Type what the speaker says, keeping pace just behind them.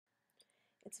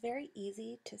It's very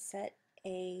easy to set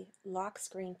a lock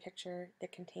screen picture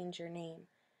that contains your name.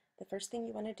 The first thing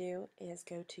you want to do is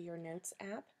go to your Notes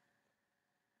app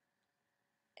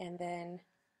and then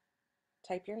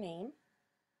type your name.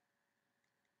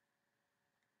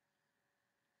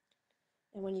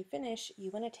 And when you finish, you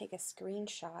want to take a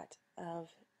screenshot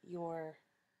of your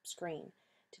screen.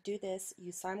 To do this,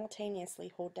 you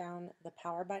simultaneously hold down the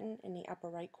power button in the upper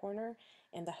right corner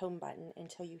and the home button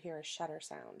until you hear a shutter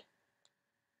sound.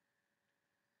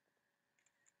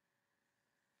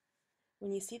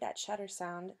 When you see that shutter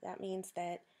sound, that means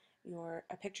that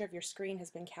a picture of your screen has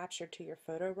been captured to your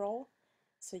photo roll.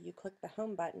 So you click the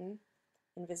home button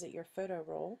and visit your photo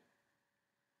roll,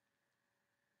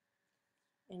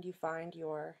 and you find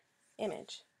your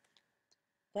image.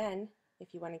 Then,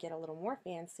 if you want to get a little more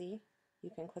fancy, you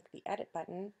can click the edit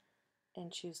button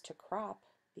and choose to crop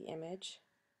the image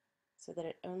so that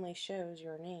it only shows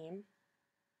your name.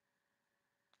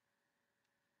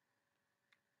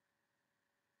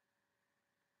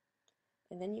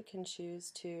 And then you can choose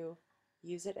to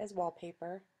use it as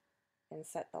wallpaper and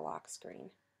set the lock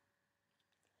screen.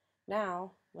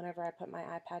 Now, whenever I put my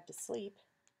iPad to sleep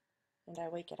and I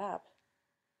wake it up,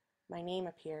 my name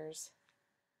appears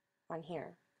on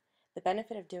here. The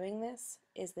benefit of doing this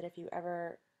is that if you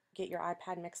ever get your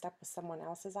iPad mixed up with someone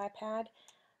else's iPad,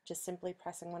 just simply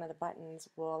pressing one of the buttons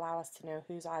will allow us to know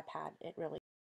whose iPad it really